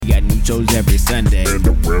shows every Sunday.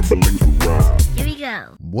 Random Ramblings with Rob. Here we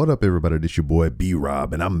go. What up, everybody? This your boy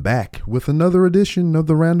B-Rob, and I'm back with another edition of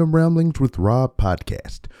the Random Ramblings with Rob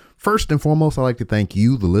podcast. First and foremost, I'd like to thank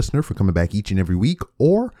you, the listener, for coming back each and every week,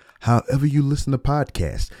 or however you listen to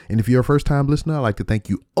podcasts. And if you're a first-time listener, I'd like to thank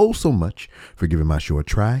you oh so much for giving my show a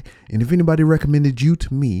try. And if anybody recommended you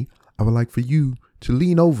to me, I would like for you to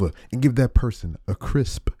lean over and give that person a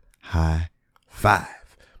crisp high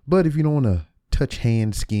five. But if you don't want to touch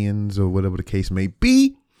hand skins or whatever the case may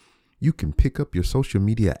be, you can pick up your social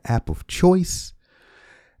media app of choice.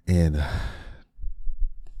 And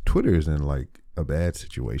Twitter is in like a bad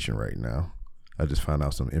situation right now. I just found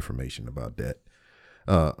out some information about that.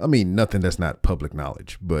 I mean, nothing that's not public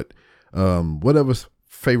knowledge, but whatever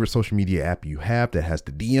favorite social media app you have that has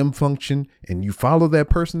the DM function and you follow that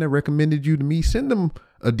person that recommended you to me, send them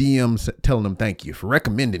a DM telling them thank you for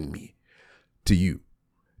recommending me to you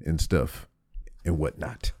and stuff and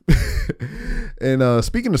whatnot. And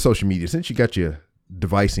speaking of social media, since you got your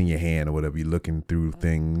device in your hand or whatever, you're looking through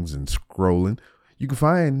things and scrolling, you can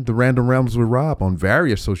find the Random Rambles with Rob on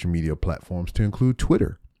various social media platforms to include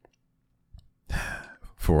Twitter,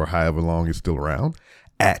 for however long it's still around,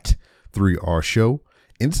 at 3R Show,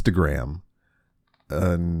 Instagram,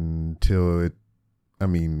 until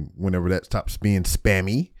whenever that stops being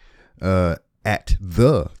spammy, at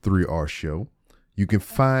the 3R Show. You can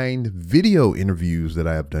find video interviews that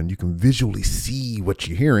I have done. You can visually see what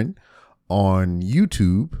you're hearing on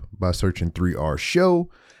YouTube by searching 3R Show.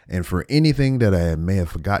 And for anything that I may have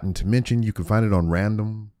forgotten to mention, you can find it on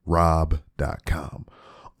randomrob.com.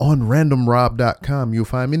 On randomrob.com, you'll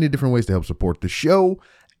find many different ways to help support the show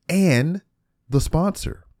and the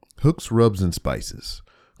sponsor, Hooks, Rubs, and Spices.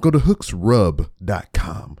 Go to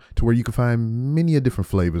hooksrub.com to where you can find many different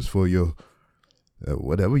flavors for your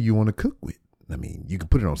whatever you want to cook with. I mean, you can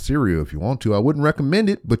put it on cereal if you want to. I wouldn't recommend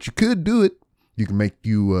it, but you could do it. You can make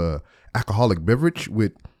you alcoholic beverage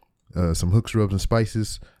with some Hooks, Rubs, and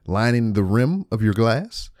Spices lining the rim of your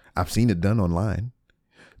glass. I've seen it done online.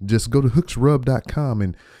 Just go to hooksrub.com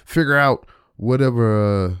and figure out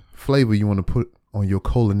whatever flavor you want to put on your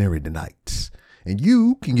culinary delights. And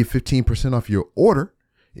you can get 15% off your order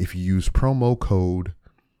if you use promo code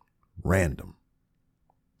RANDOM.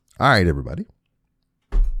 All right, everybody.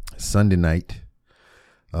 Sunday night.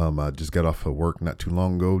 I just got off of work not too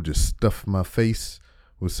long ago. Just stuffed my face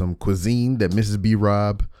with some cuisine that Mrs. B.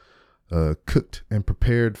 Rob cooked and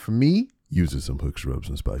prepared for me using some Hooks, Rubs,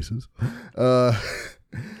 and Spices.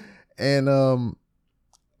 And I'm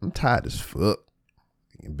tired as fuck.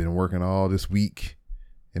 I've been working all this week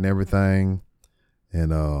and everything.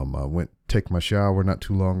 And I went to take my shower not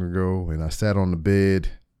too long ago, and I sat on the bed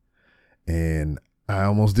and I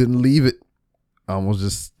almost didn't leave it. I almost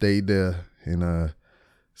just stayed there and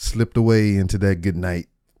slipped away into that good night.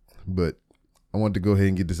 But I wanted to go ahead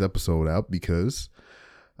and get this episode out because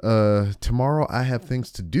tomorrow I have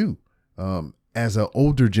things to do. As an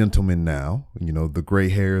older gentleman now, you know, the gray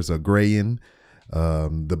hairs are graying,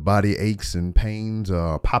 the body aches and pains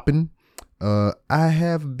are popping. I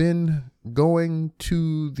have been going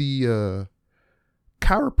to the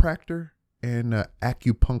chiropractor and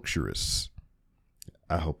acupuncturist.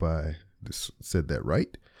 I hope I just said that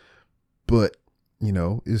right. But, you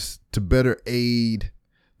know, it's to better aid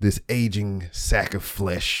this aging sack of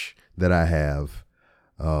flesh that I have.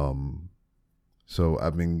 So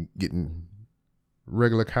I've been getting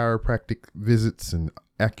regular chiropractic visits and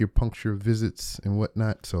acupuncture visits and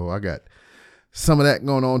whatnot. So I got some of that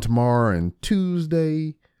going on tomorrow and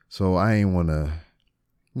Tuesday. So I ain't want to,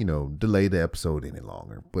 you know, delay the episode any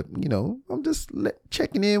longer. But, you know, I'm just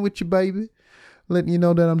checking in with you, baby. Letting you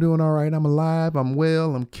know that I'm doing all right. I'm alive. I'm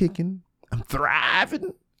well. I'm kicking. I'm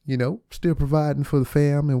thriving. You know, still providing for the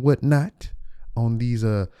fam and whatnot on these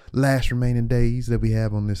last remaining days that we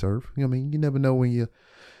have on this earth. You know what I mean? You never know when your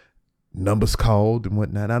numbers called and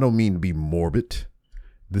whatnot. I don't mean to be morbid.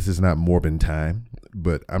 This is not morbid time,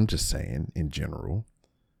 but I'm just saying in general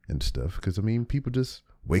and stuff. Because, I mean, people just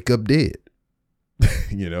wake up dead,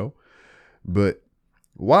 you know. But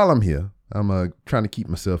while I'm here, I'm trying to keep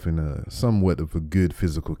myself in a somewhat of a good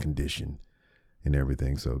physical condition and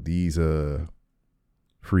everything. So these freaking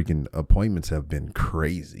appointments have been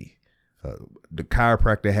crazy. The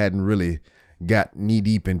chiropractor hadn't really got knee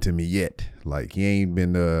deep into me yet. Like, he ain't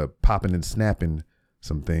been popping and snapping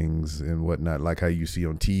some things and whatnot like how you see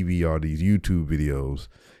on TV or these YouTube videos.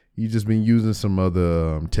 He's just been using some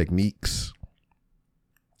other techniques,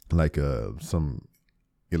 like some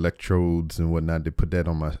electrodes and whatnot. They put that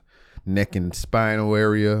on my neck and spinal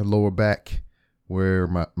area, lower back, where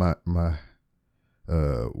my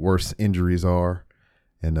worst injuries are.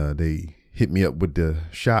 And they hit me up with the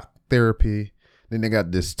shock therapy. Then they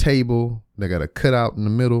got this table. They got a cutout in the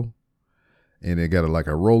middle. And they got like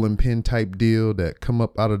a rolling pin type deal that come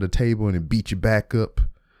up out of the table and it beat you back up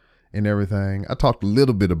and everything. I talked a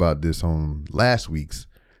little bit about this on last week's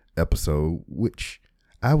episode, which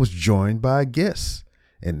I was joined by a guest.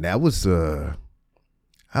 And that was, I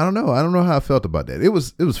don't know. I don't know how I felt about that. It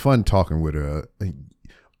was fun talking with her.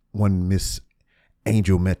 One Miss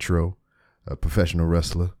Angel Metro, a professional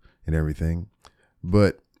wrestler and everything.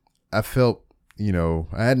 But I felt,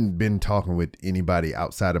 I hadn't been talking with anybody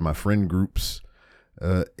outside of my friend groups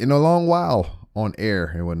in a long while on air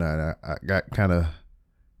and whatnot. I got kind of,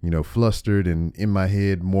 flustered and in my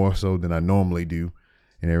head more so than I normally do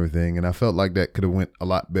and everything. And I felt like that could have went a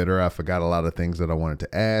lot better. I forgot a lot of things that I wanted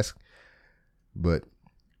to ask, but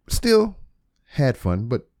still had fun.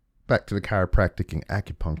 But back to the chiropractic and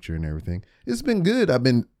acupuncture and everything. It's been good. I've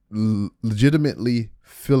been legitimately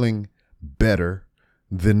feeling better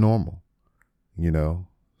than normal.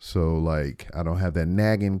 So like I don't have that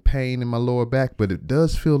nagging pain in my lower back, but it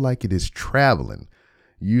does feel like it is traveling.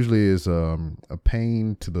 Usually is a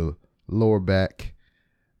pain to the lower back,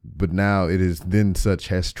 but now it is then such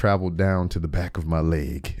has traveled down to the back of my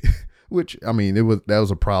leg, which that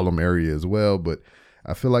was a problem area as well. But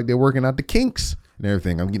I feel like they're working out the kinks and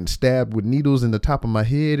everything. I'm getting stabbed with needles in the top of my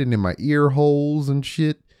head and in my ear holes and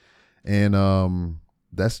shit, and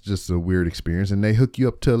that's just a weird experience. And they hook you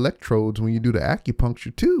up to electrodes when you do the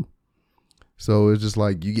acupuncture too. So it's just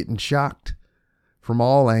like you getting shocked from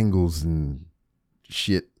all angles and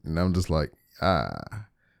shit. And I'm just like,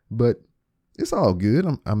 but it's all good.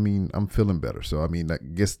 I'm feeling better. So, I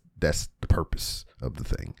guess that's the purpose of the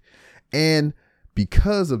thing. And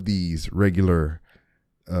because of these regular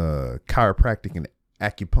chiropractic and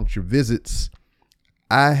acupuncture visits,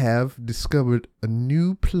 I have discovered a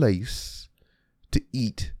new place to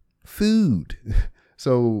eat food.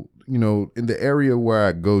 So, in the area where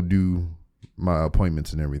I go do my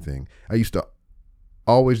appointments and everything, I used to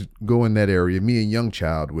always go in that area. Me and Young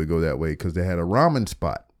Child would go that way because they had a ramen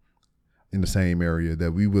spot in the same area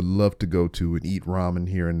that we would love to go to and eat ramen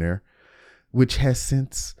here and there, which has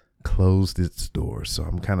since closed its doors. So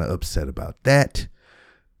I'm kind of upset about that.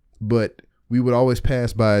 But we would always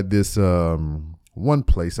pass by this one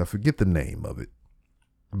place. I forget the name of it.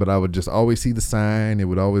 But I would just always see the sign. It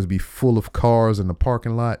would always be full of cars in the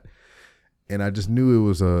parking lot. And I just knew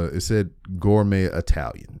it said gourmet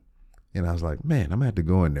Italian. And I was like, man, I'm going to have to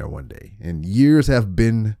go in there one day. And years have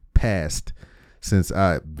been passed since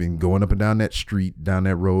I've been going up and down that street, down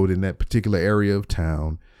that road in that particular area of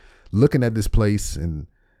town, looking at this place and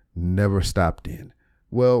never stopped in.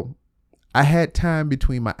 Well, I had time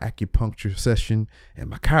between my acupuncture session and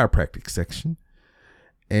my chiropractic section.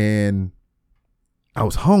 And I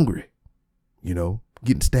was hungry,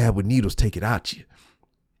 getting stabbed with needles, take it out you.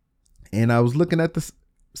 And I was looking at the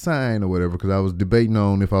sign or whatever, because I was debating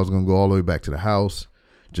on if I was going to go all the way back to the house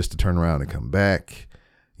just to turn around and come back,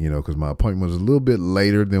 because my appointment was a little bit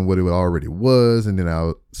later than what it already was. And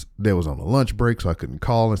then there was on a lunch break, so I couldn't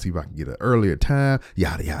call and see if I could get an earlier time,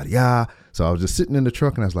 yada, yada, yada. So I was just sitting in the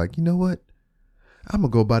truck and I was like, you know what? I'm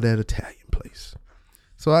going to go by that Italian place.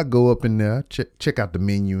 So I go up in there, check out the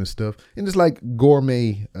menu and stuff. And it's like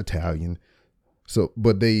gourmet Italian. So,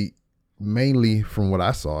 but they mainly, from what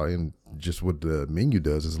I saw and just what the menu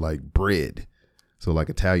does, is like bread. So like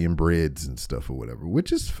Italian breads and stuff or whatever,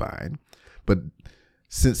 which is fine. But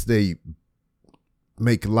since they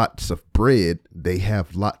make lots of bread, they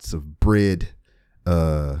have lots of bread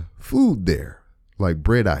food there, like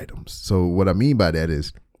bread items. So what I mean by that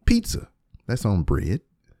is pizza. That's on bread,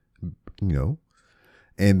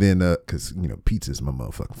 And then, cause pizza is my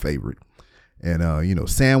motherfucking favorite. And,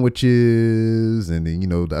 sandwiches. And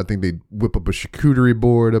then, I think they whip up a charcuterie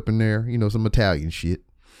board up in there, some Italian shit.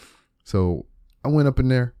 So I went up in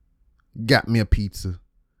there, got me a pizza,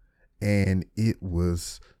 and it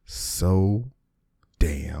was so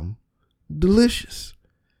damn delicious.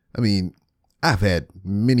 I've had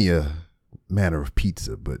many a manner of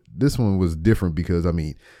pizza, but this one was different because,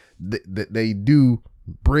 they do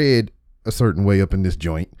bread a certain way up in this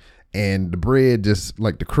joint, and the bread, just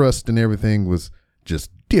like the crust and everything, was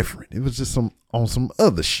just different. It was just on some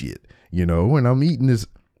other shit, and I'm eating this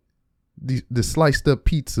sliced up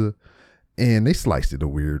pizza, and they sliced it a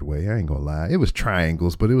weird way. I ain't gonna lie. It was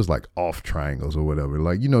triangles, but it was like off triangles or whatever.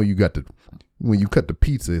 Like, you got when you cut the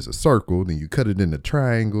pizza, it's a circle, then you cut it into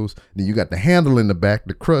triangles, then you got the handle in the back,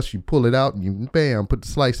 the crust, you pull it out and you bam, put the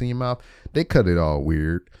slice in your mouth. They cut it all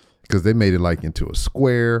weird because they made it like into a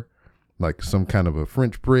square, like some kind of a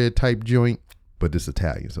French bread type joint, but it's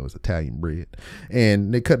Italian, so it's Italian bread.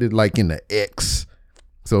 And they cut it like in the X.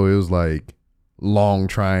 So it was like long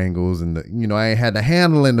triangles, and I had the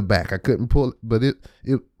handle in the back. I couldn't pull it, but it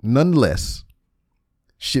nonetheless,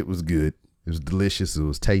 shit was good. It was delicious. It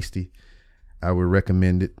was tasty. I would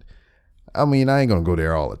recommend it. I mean, I ain't gonna go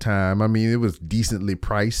there all the time. I mean, it was decently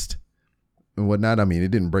priced and whatnot. I mean, it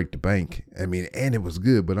didn't break the bank. I mean, and it was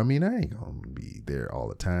good, but I mean, I ain't gonna be there all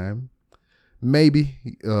the time. Maybe,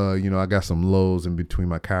 I got some lows in between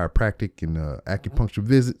my chiropractic and acupuncture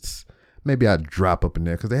visits. Maybe I'd drop up in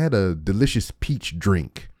there because they had a delicious peach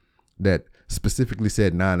drink that specifically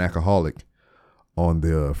said non-alcoholic on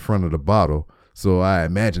the front of the bottle. So I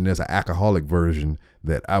imagine there's an alcoholic version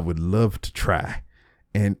that I would love to try.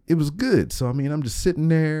 And it was good. So, I mean, I'm just sitting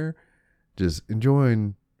there, just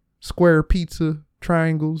enjoying square pizza,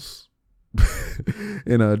 triangles,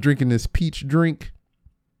 and drinking this peach drink.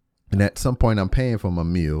 And at some point, I'm paying for my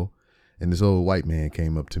meal. And this old white man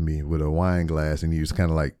came up to me with a wine glass, and he was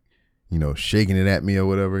kind of like, shaking it at me or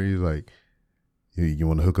whatever. He's like, you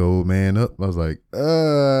want to hook an old man up? I was like,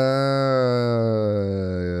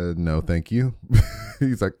 no, thank you.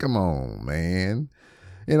 He's like, come on, man.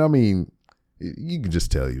 And I mean, you can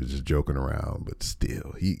just tell he was just joking around, but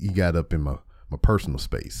still, he got up in my personal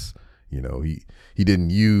space. He didn't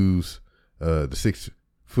use the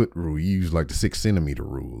 6-foot rule. He used like the 6 centimeter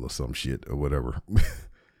rule or some shit or whatever.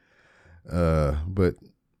 But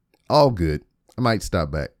all good. I might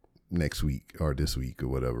stop back next week or this week or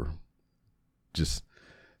whatever. Just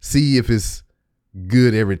see if it's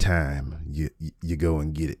good every time you go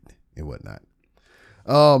and get it and whatnot.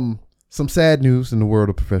 Some sad news in the world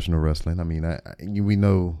of professional wrestling. I mean, we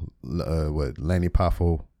know what Lanny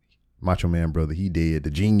Poffo, Macho Man brother, he did. The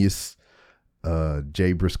Genius,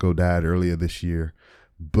 Jay Briscoe died earlier this year.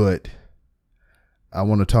 But I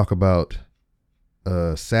want to talk about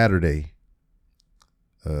Saturday.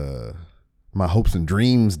 My hopes and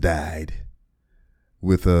dreams died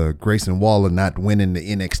with Grayson Waller not winning the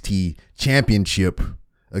NXT championship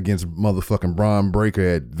against motherfucking Braun Breaker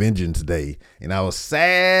at Vengeance Day. And I was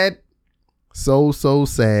sad. So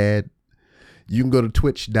sad. You can go to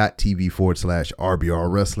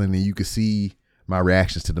twitch.tv/RBR Wrestling and you can see my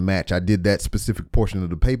reactions to the match. I did that specific portion of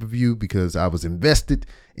the pay-per-view because I was invested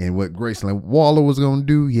in what Grayson Waller was going to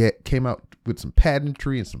do. He came out with some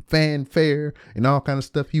pageantry and some fanfare and all kind of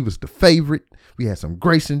stuff. He was the favorite. We had some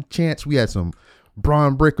Grayson chants. We had some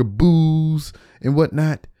Braun Breaker boos and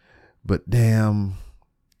whatnot. But damn,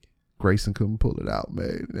 Grayson couldn't pull it out,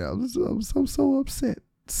 man. I'm so upset.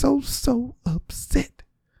 So upset.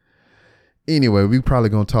 Anyway, we probably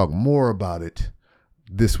going to talk more about it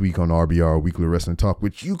this week on RBR Weekly Wrestling Talk,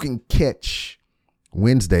 which you can catch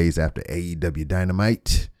Wednesdays after AEW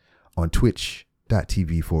Dynamite on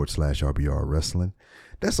twitch.tv/RBR Wrestling.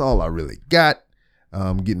 That's all I really got.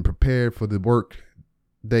 I'm getting prepared for the work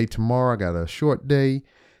day tomorrow. I got a short day,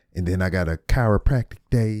 and then I got a chiropractic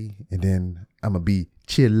day, and then I'm going to be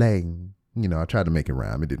chilling. I tried to make it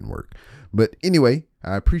rhyme. It didn't work. But anyway,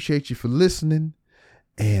 I appreciate you for listening,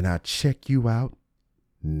 and I'll check you out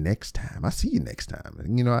next time. I see you next time. I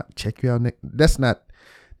check you out next.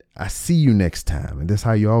 I see you next time. And that's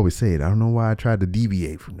how you always say it. I don't know why I tried to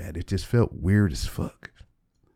deviate from that. It just felt weird as fuck.